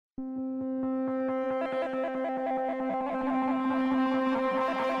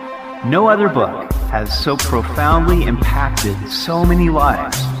No other book has so profoundly impacted so many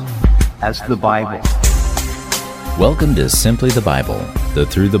lives as the Bible. Welcome to Simply the Bible, the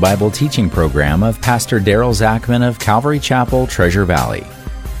Through the Bible teaching program of Pastor Daryl Zachman of Calvary Chapel, Treasure Valley.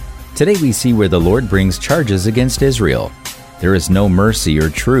 Today we see where the Lord brings charges against Israel. There is no mercy or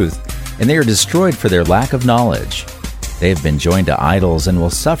truth, and they are destroyed for their lack of knowledge. They have been joined to idols and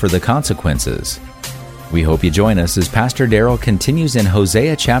will suffer the consequences. We hope you join us as Pastor Daryl continues in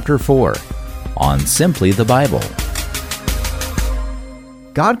Hosea chapter 4 on Simply the Bible.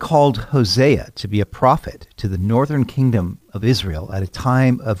 God called Hosea to be a prophet to the northern kingdom of Israel at a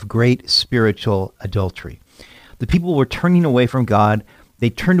time of great spiritual adultery. The people were turning away from God. They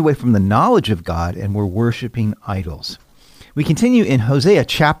turned away from the knowledge of God and were worshiping idols. We continue in Hosea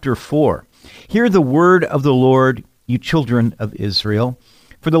chapter 4. Hear the word of the Lord, you children of Israel.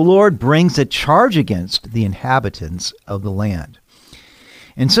 For the Lord brings a charge against the inhabitants of the land.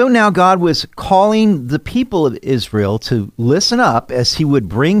 And so now God was calling the people of Israel to listen up as he would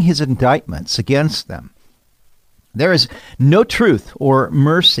bring his indictments against them. There is no truth or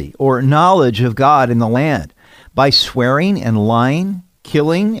mercy or knowledge of God in the land. By swearing and lying,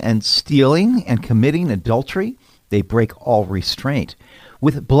 killing and stealing and committing adultery, they break all restraint.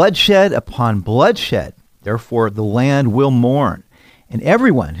 With bloodshed upon bloodshed, therefore the land will mourn. And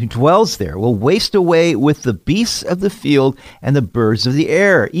everyone who dwells there will waste away with the beasts of the field and the birds of the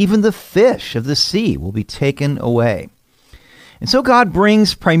air. Even the fish of the sea will be taken away. And so God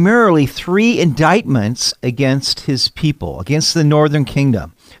brings primarily three indictments against his people, against the northern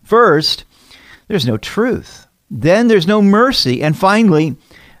kingdom. First, there's no truth. Then there's no mercy. And finally,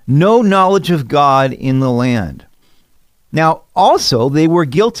 no knowledge of God in the land. Now, also, they were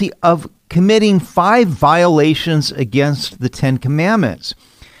guilty of committing 5 violations against the 10 Commandments.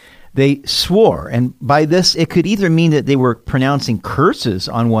 They swore, and by this it could either mean that they were pronouncing curses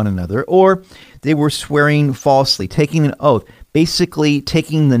on one another, or they were swearing falsely, taking an oath, basically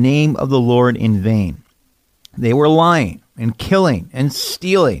taking the name of the Lord in vain. They were lying and killing and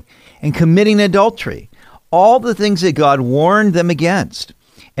stealing and committing adultery, all the things that God warned them against.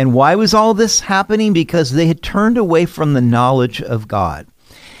 And why was all this happening? Because they had turned away from the knowledge of God.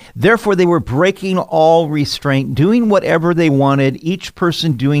 Therefore, they were breaking all restraint, doing whatever they wanted, each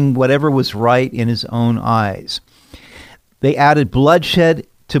person doing whatever was right in his own eyes. They added bloodshed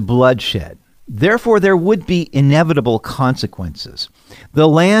to bloodshed. Therefore, there would be inevitable consequences. The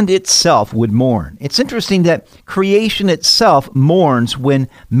land itself would mourn. It's interesting that creation itself mourns when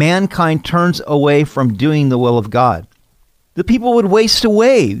mankind turns away from doing the will of God. The people would waste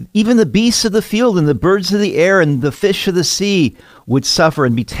away. Even the beasts of the field and the birds of the air and the fish of the sea would suffer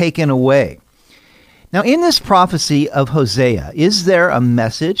and be taken away. Now, in this prophecy of Hosea, is there a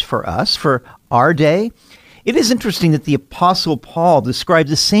message for us, for our day? It is interesting that the Apostle Paul described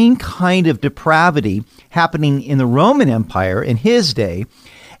the same kind of depravity happening in the Roman Empire in his day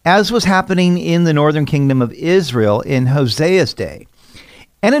as was happening in the northern kingdom of Israel in Hosea's day.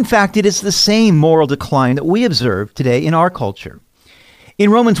 And in fact, it is the same moral decline that we observe today in our culture. In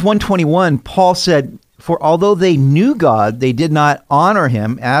Romans 1:21, Paul said, "For although they knew God, they did not honor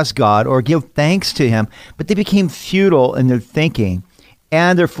him as God or give thanks to him, but they became futile in their thinking,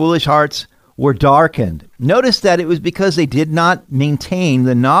 and their foolish hearts were darkened." Notice that it was because they did not maintain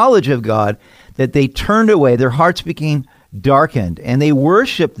the knowledge of God that they turned away. Their hearts became darkened, and they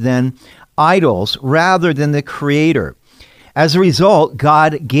worshiped then idols rather than the Creator. As a result,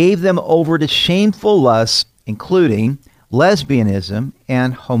 God gave them over to shameful lusts, including lesbianism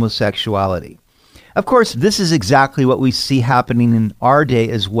and homosexuality. Of course, this is exactly what we see happening in our day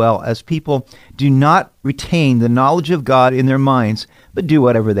as well, as people do not retain the knowledge of God in their minds, but do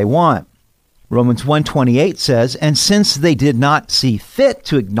whatever they want. Romans 1:28 says, "And since they did not see fit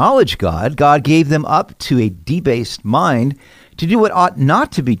to acknowledge God, God gave them up to a debased mind to do what ought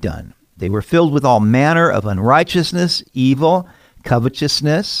not to be done. They were filled with all manner of unrighteousness, evil,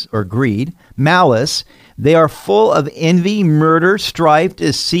 covetousness, or greed, malice. They are full of envy, murder, strife,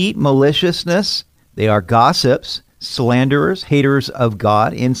 deceit, maliciousness. They are gossips, slanderers, haters of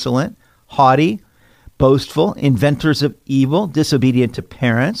God, insolent, haughty, boastful, inventors of evil, disobedient to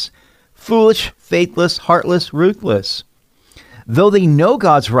parents, foolish, faithless, heartless, ruthless. Though they know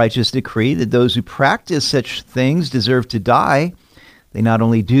God's righteous decree that those who practice such things deserve to die, they not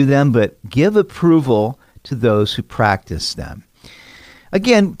only do them, but give approval to those who practice them."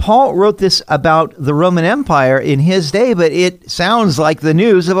 Again, Paul wrote this about the Roman Empire in his day, but it sounds like the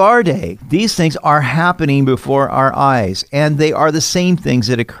news of our day. These things are happening before our eyes, and they are the same things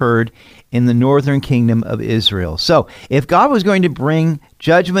that occurred in the northern kingdom of Israel. So if God was going to bring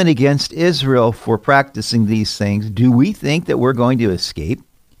judgment against Israel for practicing these things, do we think that we're going to escape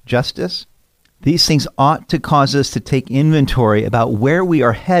justice. These things ought to cause us to take inventory about where we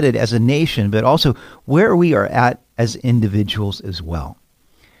are headed as a nation, but also where we are at as individuals as well.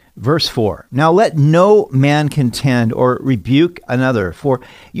 Verse 4, now let no man contend or rebuke another, for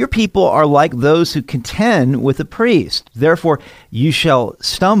your people are like those who contend with the priest. Therefore you shall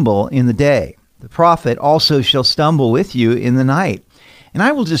stumble in the day. The prophet also shall stumble with you in the night. And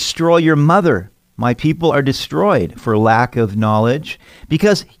I will destroy your mother. My people are destroyed for lack of knowledge.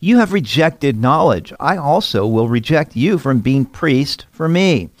 Because you have rejected knowledge, I also will reject you from being priest for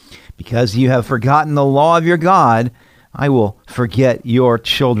me. Because you have forgotten the law of your God, I will forget your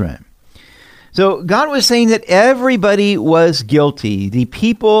children. So God was saying that everybody was guilty, the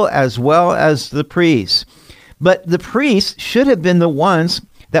people as well as the priests. But the priests should have been the ones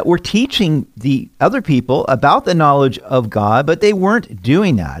that were teaching the other people about the knowledge of God, but they weren't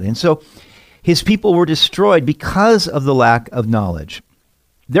doing that. And so his people were destroyed because of the lack of knowledge.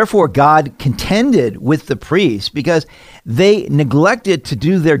 Therefore, God contended with the priests because they neglected to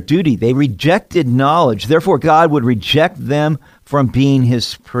do their duty. They rejected knowledge. Therefore, God would reject them from being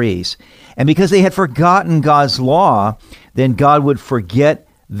his priests. And because they had forgotten God's law, then God would forget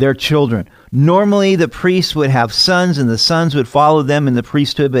their children. Normally, the priests would have sons, and the sons would follow them in the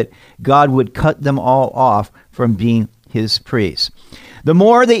priesthood, but God would cut them all off from being his priests. The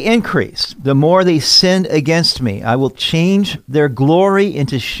more they increased, the more they sinned against me. I will change their glory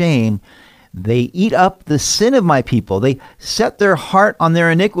into shame. They eat up the sin of my people. They set their heart on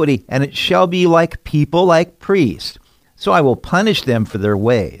their iniquity, and it shall be like people, like priests. So I will punish them for their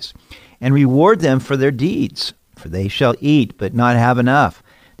ways and reward them for their deeds. For they shall eat, but not have enough.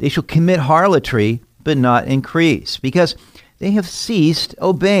 They shall commit harlotry, but not increase, because they have ceased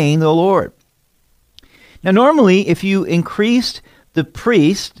obeying the Lord. Now, normally, if you increased the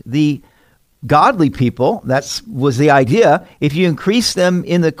priest, the godly people, that was the idea. If you increase them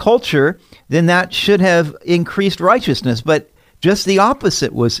in the culture, then that should have increased righteousness. But just the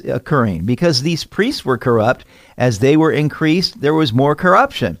opposite was occurring because these priests were corrupt. As they were increased, there was more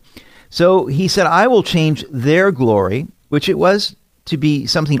corruption. So he said, I will change their glory, which it was to be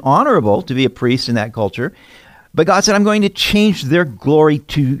something honorable to be a priest in that culture. But God said, I'm going to change their glory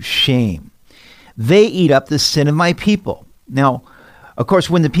to shame. They eat up the sin of my people. Now, of course,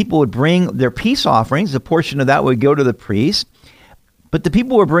 when the people would bring their peace offerings, a portion of that would go to the priest. But the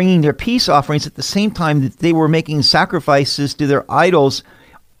people were bringing their peace offerings at the same time that they were making sacrifices to their idols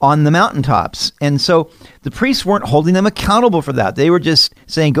on the mountaintops. And so the priests weren't holding them accountable for that. They were just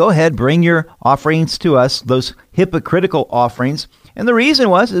saying, go ahead, bring your offerings to us, those hypocritical offerings. And the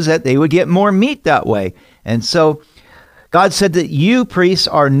reason is that they would get more meat that way. And so God said that you priests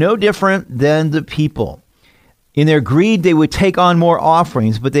are no different than the people. In their greed, they would take on more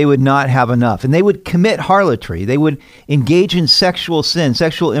offerings, but they would not have enough. And they would commit harlotry. They would engage in sexual sin,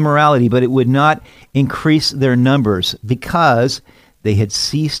 sexual immorality, but it would not increase their numbers because they had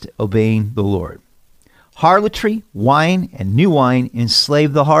ceased obeying the Lord. Harlotry, wine, and new wine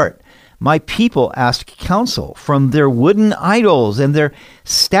enslave the heart. My people ask counsel from their wooden idols, and their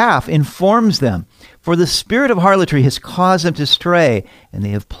staff informs them. For the spirit of harlotry has caused them to stray, and they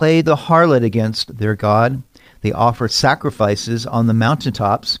have played the harlot against their God. They offer sacrifices on the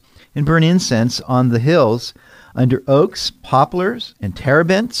mountaintops and burn incense on the hills under oaks, poplars, and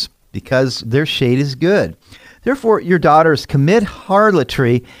terebinths, because their shade is good. Therefore, your daughters commit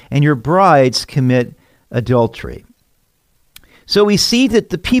harlotry, and your brides commit adultery. So we see that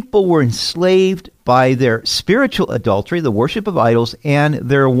the people were enslaved by their spiritual adultery, the worship of idols, and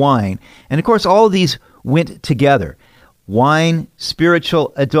their wine. And of course, all of these went together. Wine,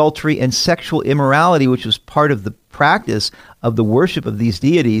 spiritual adultery, and sexual immorality, which was part of the practice of the worship of these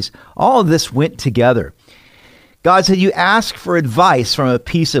deities, all of this went together. God said, you ask for advice from a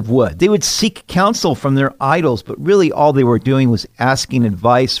piece of wood. They would seek counsel from their idols, but really all they were doing was asking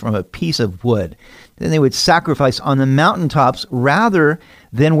advice from a piece of wood. Then they would sacrifice on the mountaintops rather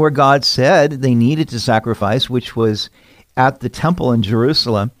than where God said they needed to sacrifice, which was at the temple in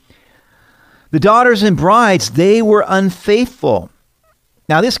Jerusalem. The daughters and brides, they were unfaithful.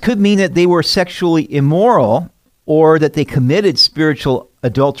 Now, this could mean that they were sexually immoral or that they committed spiritual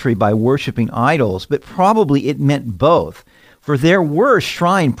adultery by worshiping idols, but probably it meant both. For there were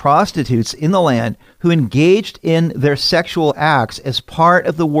shrine prostitutes in the land who engaged in their sexual acts as part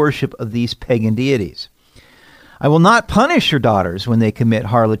of the worship of these pagan deities. I will not punish your daughters when they commit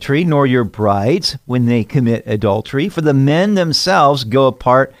harlotry, nor your brides when they commit adultery, for the men themselves go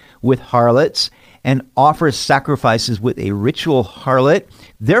apart with harlots and offer sacrifices with a ritual harlot.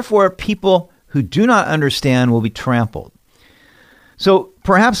 Therefore, people who do not understand will be trampled. So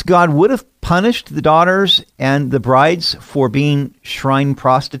perhaps God would have punished the daughters and the brides for being shrine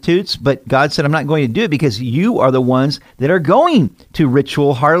prostitutes, but God said, I'm not going to do it because you are the ones that are going to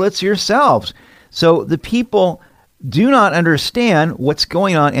ritual harlots yourselves. So the people do not understand what's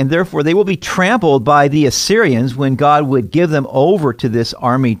going on, and therefore they will be trampled by the Assyrians when God would give them over to this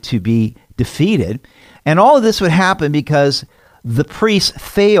army to be defeated. And all of this would happen because the priests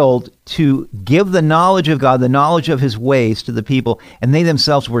failed to give the knowledge of God, the knowledge of his ways to the people, and they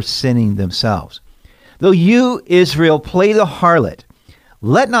themselves were sinning themselves. Though you, Israel, play the harlot,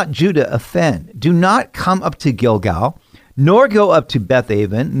 let not Judah offend. Do not come up to Gilgal, nor go up to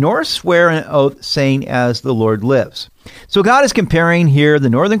Bethaven, nor swear an oath, saying, as the Lord lives. So God is comparing here the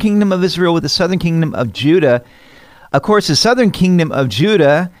northern kingdom of Israel with the southern kingdom of Judah. Of course, the southern kingdom of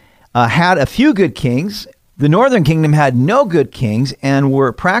Judah had a few good kings. The northern kingdom had no good kings and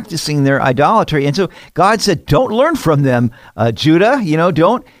were practicing their idolatry. And so God said, don't learn from them, Judah.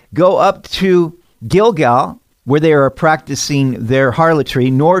 Don't go up to Gilgal, where they are practicing their harlotry,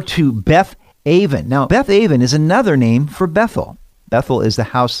 nor to Bethaven. Now, Bethaven is another name for Bethel. Bethel is the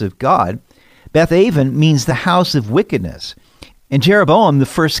house of God. Bethaven means the house of wickedness. And Jeroboam, the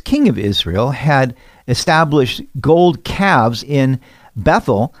first king of Israel, had established gold calves in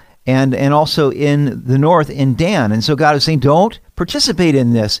Bethel, and also in the north in Dan. And so God is saying, don't participate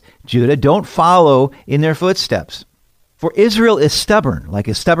in this, Judah. Don't follow in their footsteps. For Israel is stubborn, like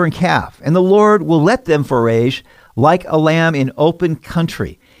a stubborn calf, and the Lord will let them forage like a lamb in open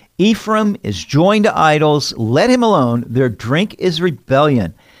country. Ephraim is joined to idols. Let him alone. Their drink is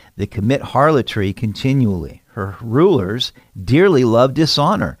rebellion. They commit harlotry continually. Her rulers dearly love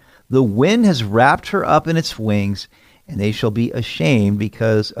dishonor. The wind has wrapped her up in its wings, and they shall be ashamed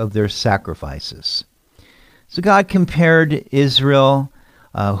because of their sacrifices. So God compared Israel,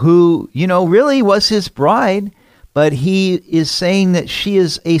 who, really was his bride, but he is saying that she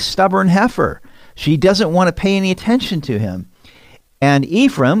is a stubborn heifer. She doesn't want to pay any attention to him. And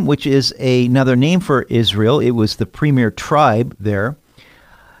Ephraim, which is another name for Israel, it was the premier tribe there.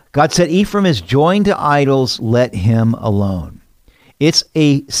 God said, Ephraim is joined to idols, let him alone. It's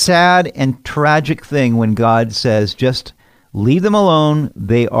a sad and tragic thing when God says, just leave them alone.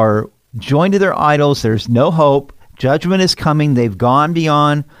 They are joined to their idols. There's no hope. Judgment is coming. They've gone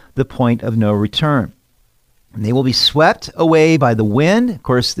beyond the point of no return. And they will be swept away by the wind. Of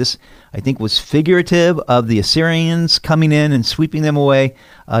course, this, I think, was figurative of the Assyrians coming in and sweeping them away,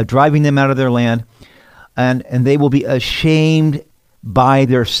 driving them out of their land. And they will be ashamed by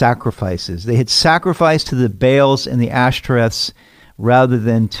their sacrifices. They had sacrificed to the Baals and the Ashtoreths rather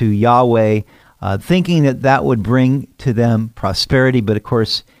than to Yahweh, thinking that that would bring to them prosperity. But of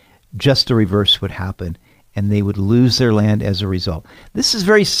course, just the reverse would happen, and they would lose their land as a result. This is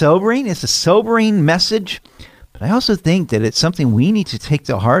very sobering. It's a sobering message, but I also think that it's something we need to take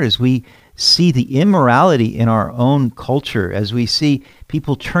to heart as we see the immorality in our own culture, as we see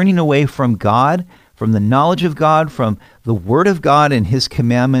people turning away from God, from the knowledge of God, from the Word of God and His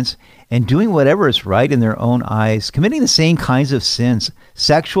commandments, and doing whatever is right in their own eyes, committing the same kinds of sins,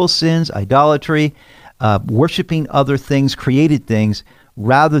 sexual sins, idolatry, worshiping other things, created things,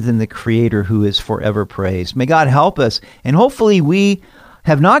 rather than the Creator who is forever praised. May God help us, and hopefully we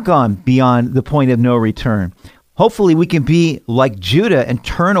have not gone beyond the point of no return. Hopefully we can be like Judah and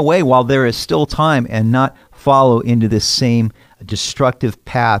turn away while there is still time and not follow into this same destructive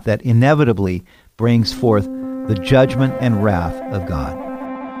path that inevitably brings forth the judgment and wrath of God.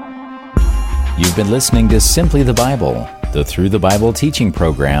 You've been listening to Simply the Bible, the Through the Bible teaching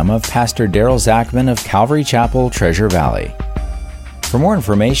program of Pastor Daryl Zachman of Calvary Chapel, Treasure Valley. For more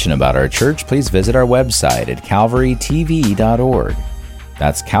information about our church, please visit our website at calvarytv.org.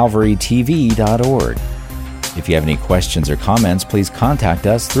 That's calvarytv.org. If you have any questions or comments, please contact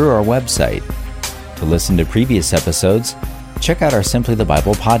us through our website. To listen to previous episodes, check out our Simply the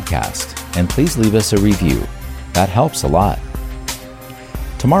Bible podcast, and please leave us a review. That helps a lot.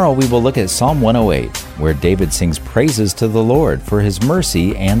 Tomorrow we will look at Psalm 108, where David sings praises to the Lord for His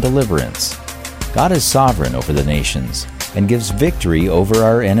mercy and deliverance. God is sovereign over the nations and gives victory over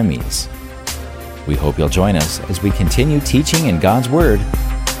our enemies. We hope you'll join us as we continue teaching in God's Word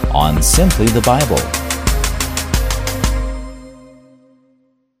on Simply the Bible.